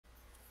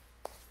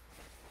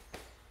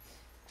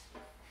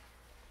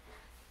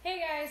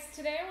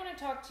Today I want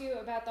to talk to you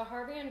about the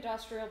Harvey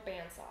Industrial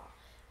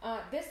Bandsaw.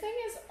 This thing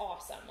is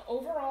awesome.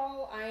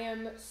 Overall, I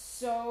am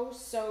so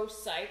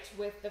psyched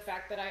with the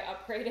fact that I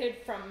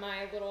upgraded from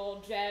my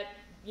little Jet,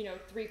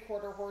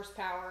 3/4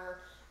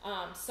 horsepower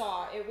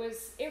saw. It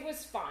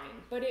was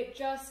fine, but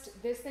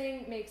this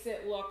thing makes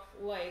it look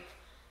like,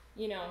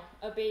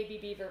 a baby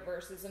beaver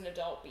versus an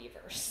adult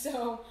beaver.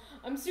 So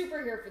I'm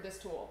super here for this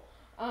tool.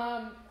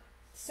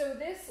 So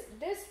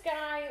this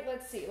guy,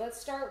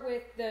 let's start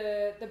with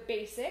the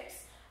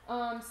basics.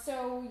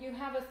 So you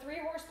have a 3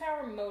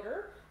 horsepower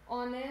motor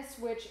on this,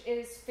 which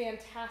is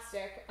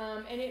fantastic.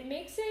 And it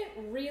makes it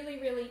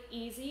really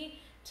easy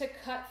to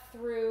cut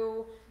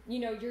through,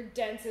 your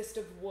densest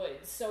of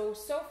woods. So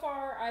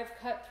far I've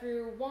cut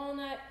through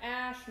walnut,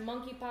 ash,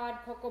 monkey pod,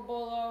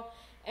 cocobolo,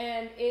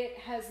 and it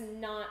has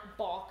not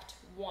balked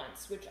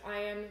once, which I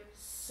am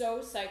so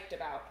psyched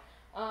about.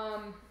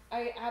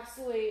 I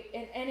absolutely,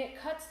 and it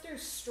cuts through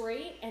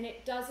straight, and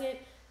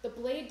the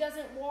blade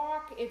doesn't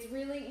walk. It's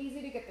really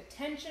easy to get the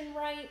tension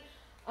right.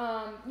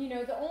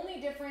 The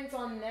only difference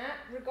on that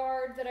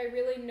regard that I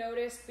really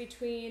noticed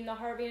between the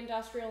Harvey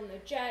Industrial and the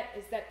Jet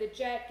is that the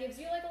Jet gives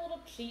you like a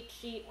little cheat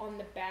sheet on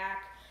the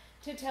back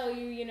to tell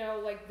you,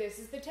 this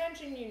is the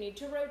tension you need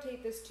to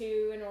rotate this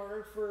to in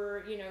order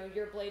for,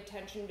 your blade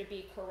tension to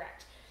be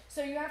correct.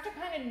 So you have to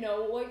kind of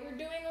know what you're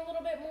doing a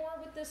little bit more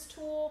with this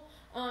tool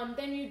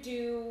than you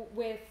do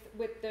with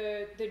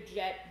the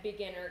Jet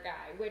beginner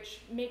guy,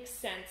 which makes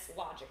sense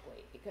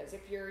logically, because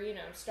if you're,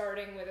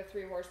 starting with a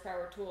 3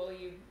 horsepower tool,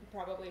 you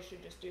probably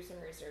should just do some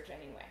research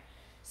anyway.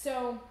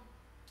 So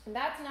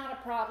that's not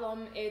a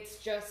problem. It's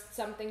just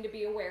something to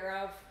be aware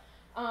of.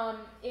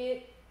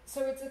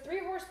 So it's a 3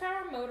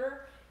 horsepower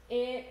motor.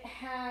 It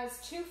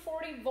has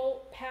 240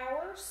 volt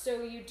power,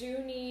 so you do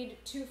need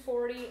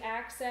 240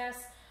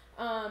 access.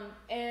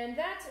 And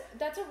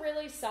that's a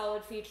really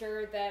solid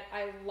feature that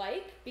I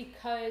like,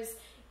 because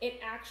it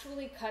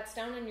actually cuts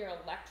down on your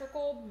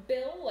electrical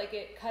bill, like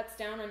it cuts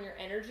down on your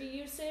energy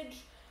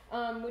usage,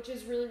 which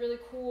is really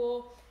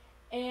cool.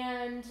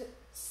 And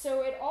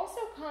so it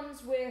also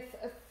comes with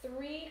a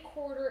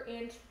 3/4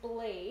 inch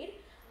blade.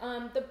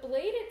 The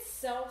blade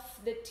itself,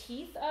 the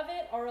teeth of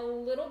it are a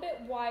little bit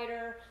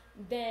wider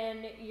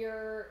than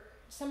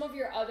some of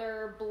your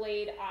other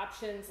blade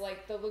options,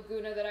 like the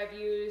Laguna that I've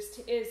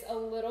used is a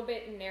little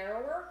bit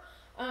narrower.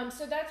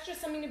 So that's just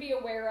something to be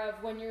aware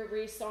of when you're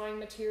resawing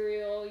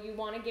material. You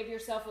want to give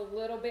yourself a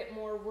little bit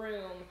more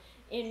room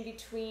in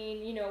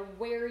between,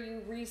 where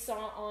you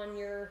resaw on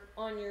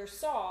your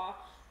saw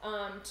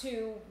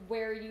to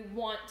where you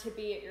want to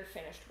be at your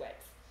finished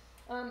width.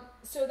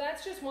 So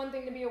that's just one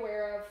thing to be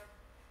aware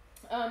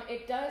of.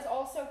 It does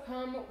also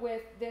come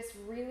with this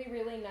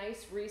really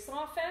nice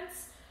resaw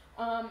fence.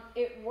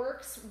 It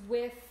works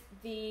with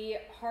the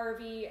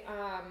Harvey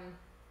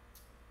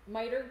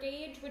miter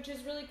gauge, which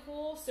is really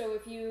cool. So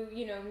if you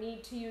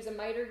need to use a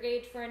miter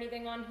gauge for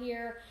anything on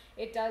here,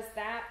 it does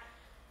that.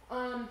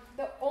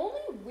 The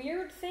only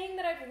weird thing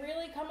that I've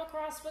really come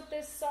across with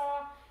this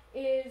saw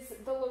is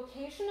the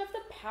location of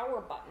the power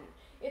button.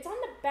 It's on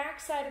the back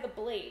side of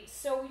the blade,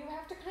 so you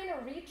have to kind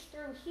of reach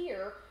through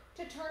here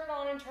to turn it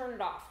on and turn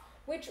it off,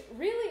 which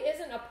really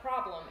isn't a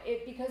problem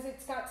because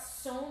it's got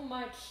so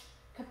much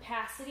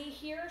capacity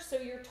here, so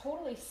you're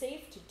totally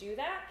safe to do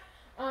that.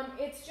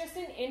 It's just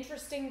an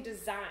interesting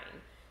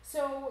design.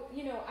 So,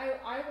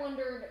 I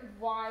wondered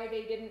why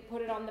they didn't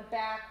put it on the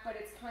back, but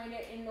it's kind of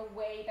in the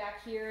way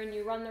back here, and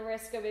you run the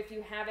risk of, if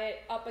you have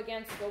it up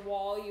against the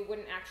wall, you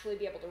wouldn't actually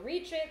be able to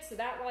reach it, so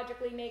that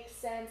logically makes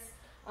sense.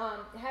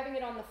 Having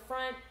it on the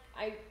front,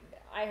 I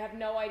have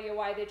no idea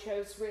why they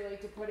chose really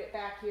to put it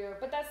back here,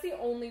 but that's the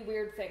only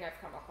weird thing I've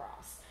come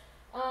across.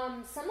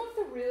 Some of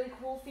the really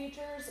cool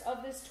features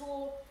of this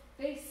tool,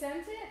 they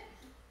sent it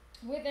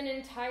with an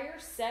entire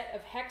set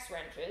of hex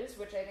wrenches,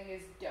 which I think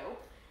is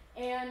dope,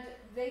 and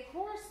they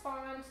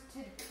correspond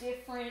to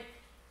different,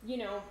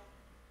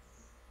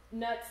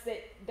 nuts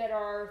that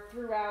are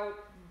throughout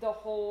the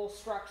whole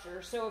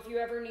structure. So if you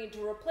ever need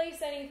to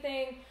replace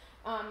anything,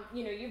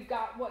 you've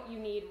got what you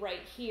need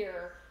right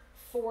here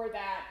for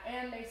that.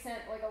 And they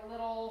sent like a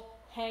little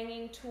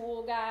hanging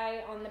tool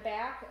guy on the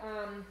back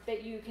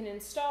that you can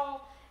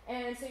install,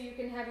 and so you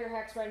can have your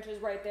hex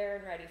wrenches right there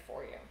and ready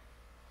for you.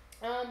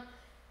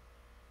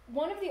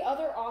 One of the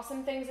other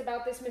awesome things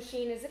about this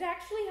machine is it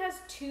actually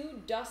has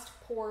 2 dust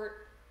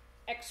port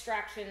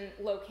extraction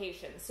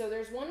locations. So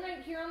there's one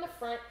right here on the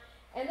front,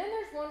 and then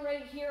there's one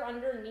right here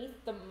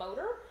underneath the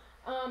motor,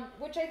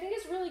 which I think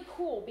is really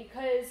cool,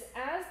 because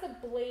as the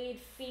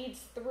blade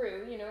feeds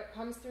through, it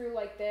comes through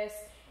like this,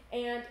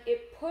 and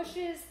it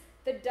pushes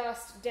the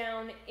dust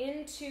down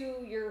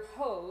into your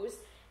hose,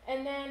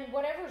 and then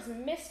whatever's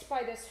missed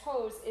by this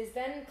hose is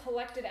then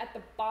collected at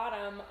the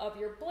bottom of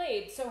your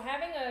blade. So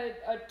having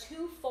a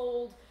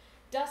 2-fold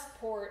dust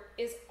port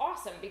is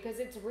awesome, because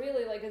it's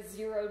really like a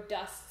 0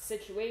 dust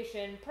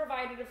situation,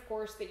 provided of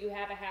course that you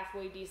have a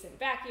halfway decent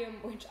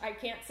vacuum, which I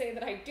can't say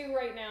that I do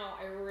right now.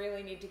 I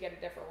really need to get a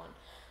different one.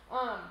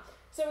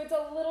 So it's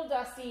a little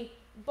dusty,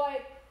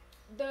 but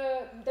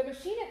the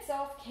machine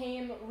itself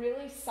came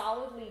really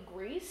solidly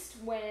greased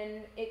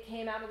when it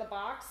came out of the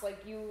box. Like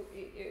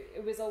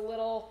it was a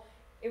little,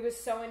 it was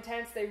so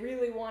intense. They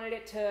really wanted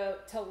it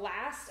to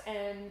last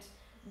and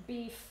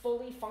be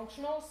fully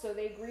functional, so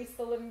they greased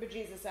the living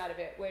bejesus out of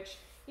it, which,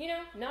 you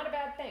know, not a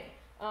bad thing.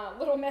 A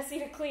little messy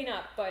to clean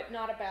up, but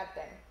not a bad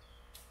thing.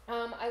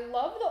 I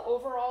love the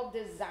overall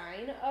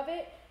design of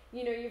it.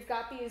 You know, you've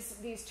got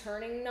these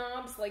turning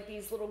knobs, like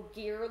these little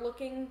gear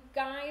looking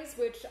guys,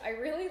 which I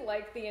really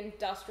like the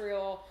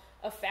industrial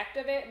effect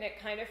of it, and it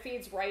kind of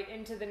feeds right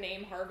into the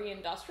name Harvey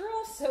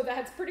Industrial, so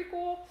that's pretty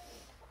cool.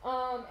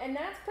 And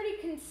that's pretty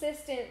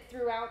consistent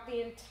throughout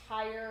the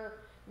entire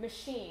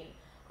machine.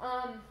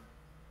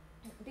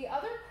 The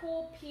other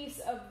cool piece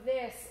of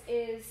this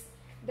is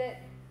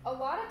that a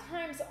lot of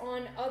times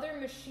on other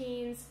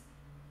machines,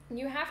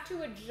 you have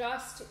to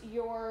adjust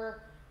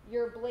your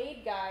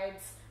blade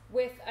guides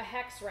with a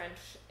hex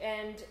wrench,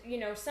 and you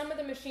know, some of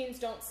the machines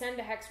don't send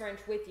a hex wrench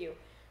with you,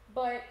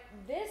 but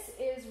this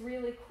is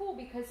really cool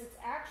because it's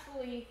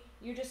actually,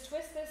 you just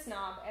twist this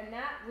knob and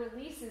that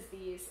releases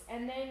these,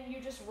 and then you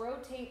just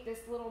rotate this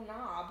little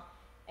knob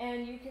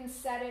and you can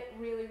set it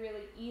really,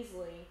 really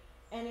easily,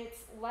 and it's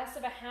less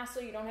of a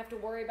hassle. You don't have to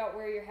worry about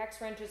where your hex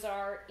wrenches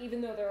are,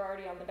 even though they're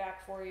already on the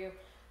back for you,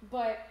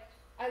 but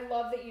I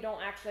love that you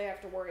don't actually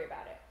have to worry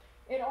about it.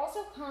 It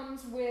also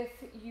comes with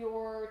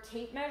your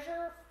tape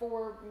measure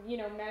for, you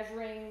know,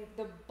 measuring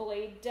the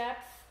blade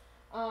depth,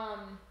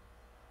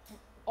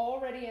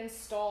 already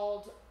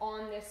installed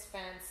on this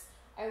fence.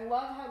 I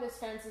love how this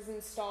fence is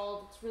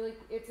installed.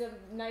 It's a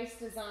nice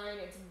design.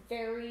 It's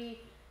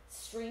very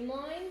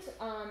streamlined,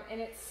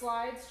 and it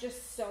slides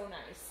just so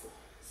nice.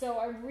 So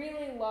I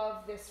really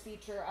love this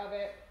feature of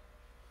it.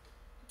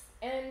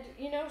 And,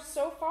 you know,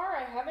 so far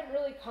I haven't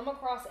really come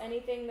across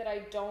anything that I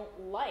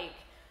don't like.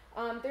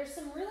 There's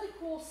some really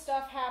cool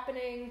stuff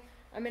happening.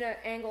 I'm going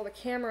to angle the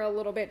camera a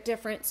little bit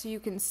different so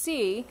you can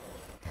see.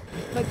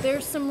 But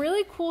there's some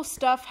really cool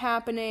stuff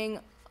happening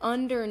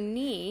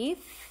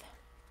underneath.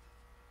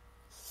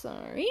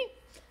 Sorry.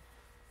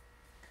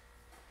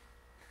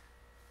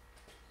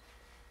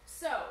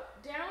 So,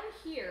 down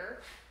here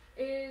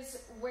is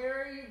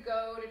where you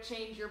go to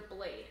change your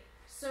blade.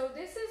 So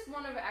this is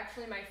one of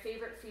actually my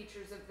favorite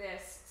features of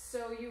this.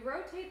 So you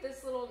rotate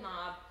this little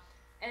knob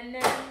and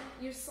then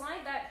you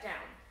slide that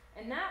down.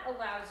 And that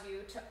allows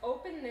you to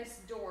open this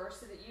door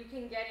so that you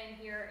can get in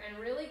here and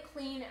really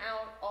clean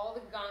out all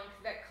the gunk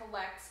that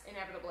collects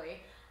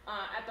inevitably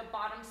at the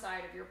bottom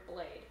side of your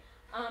blade.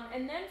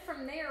 And then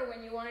from there,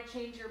 when you want to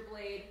change your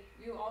blade,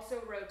 you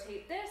also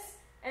rotate this,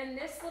 and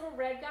this little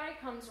red guy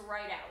comes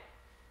right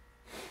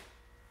out.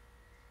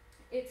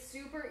 It's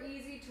super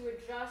easy to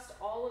adjust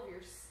all of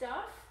your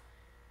stuff,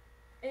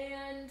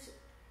 and it's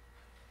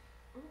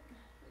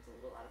a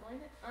little out of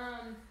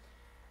alignment.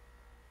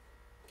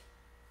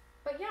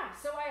 But yeah,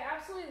 so I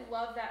absolutely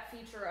love that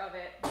feature of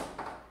it.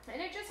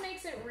 And it just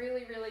makes it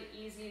really, really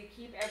easy to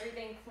keep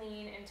everything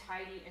clean and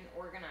tidy and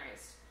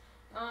organized.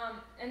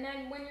 And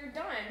then when you're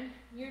done,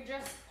 you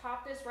just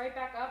pop this right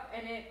back up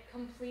and it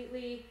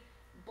completely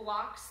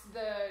blocks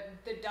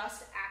the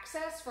dust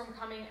access from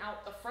coming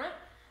out the front,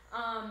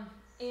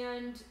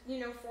 and, you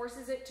know,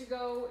 forces it to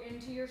go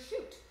into your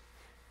chute.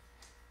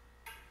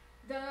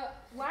 The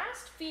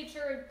last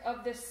feature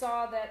of this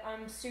saw that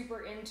I'm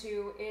super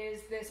into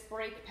is this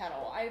brake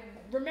pedal. I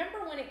remember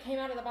when it came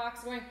out of the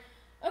box going,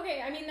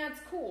 okay, I mean, that's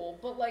cool,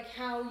 but like,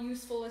 how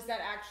useful is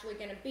that actually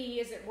going to be?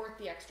 Is it worth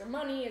the extra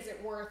money? Is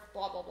it worth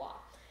blah, blah, blah?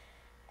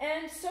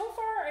 And so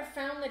far, I've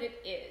found that it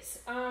is.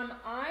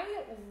 I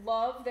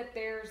love that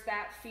there's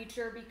that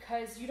feature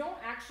because you don't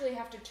actually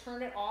have to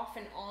turn it off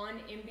and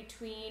on in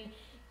between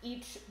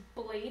each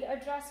blade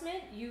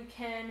adjustment. You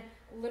can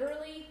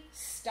literally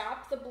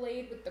stop the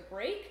blade with the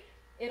brake.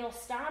 It'll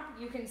stop.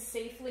 You can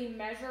safely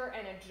measure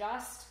and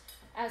adjust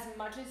as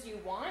much as you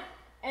want,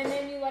 and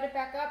then you let it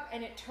back up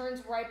and it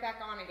turns right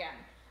back on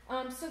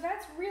again. So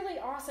that's really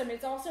awesome.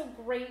 It's also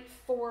great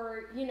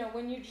for, you know,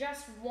 when you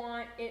just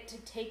want it to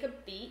take a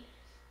beat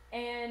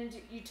and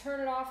you turn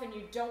it off and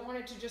you don't want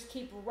it to just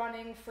keep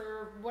running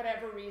for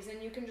whatever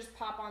reason, you can just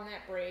pop on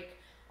that brake.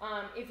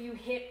 If you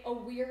hit a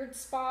weird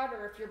spot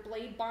or if your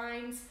blade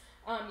binds,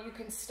 you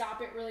can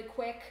stop it really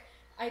quick.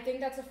 I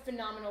think that's a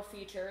phenomenal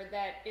feature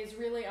that is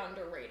really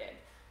underrated.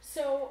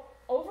 So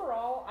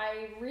overall,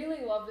 I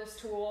really love this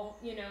tool.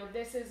 You know,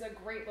 this is a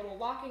great little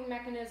locking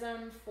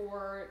mechanism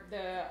for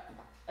the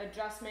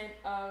adjustment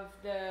of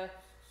the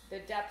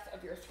depth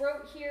of your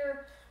throat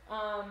here.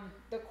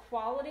 The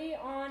quality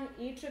on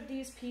each of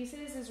these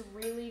pieces is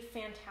really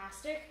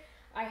fantastic.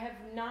 I have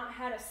not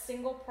had a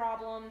single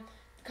problem.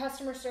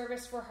 Customer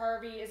service for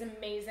Harvey is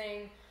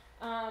amazing.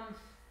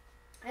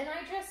 And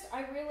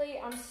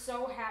I'm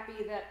so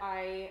happy that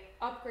I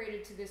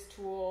upgraded to this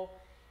tool.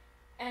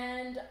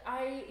 And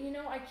I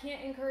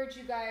can't encourage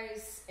you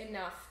guys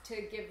enough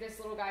to give this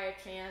little guy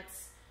a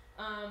chance.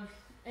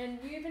 And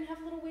you even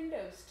have little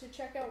windows to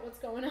check out what's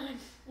going on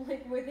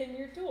like within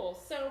your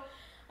tools. So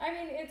I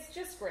mean, it's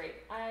just great.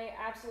 I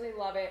absolutely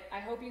love it.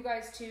 I hope you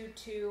guys do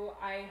too.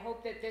 I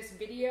hope that this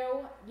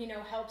video, you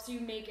know, helps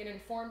you make an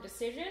informed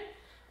decision.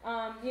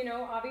 You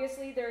know,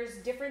 obviously there's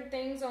different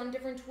things on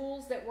different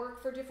tools that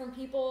work for different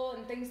people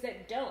and things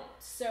that don't.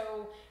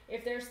 So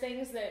if there's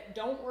things that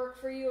don't work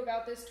for you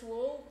about this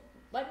tool,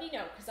 let me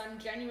know, because I'm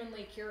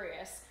genuinely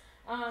curious.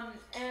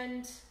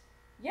 And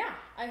yeah,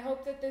 I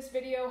hope that this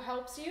video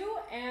helps you,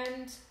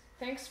 and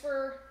thanks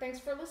for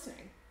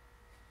listening.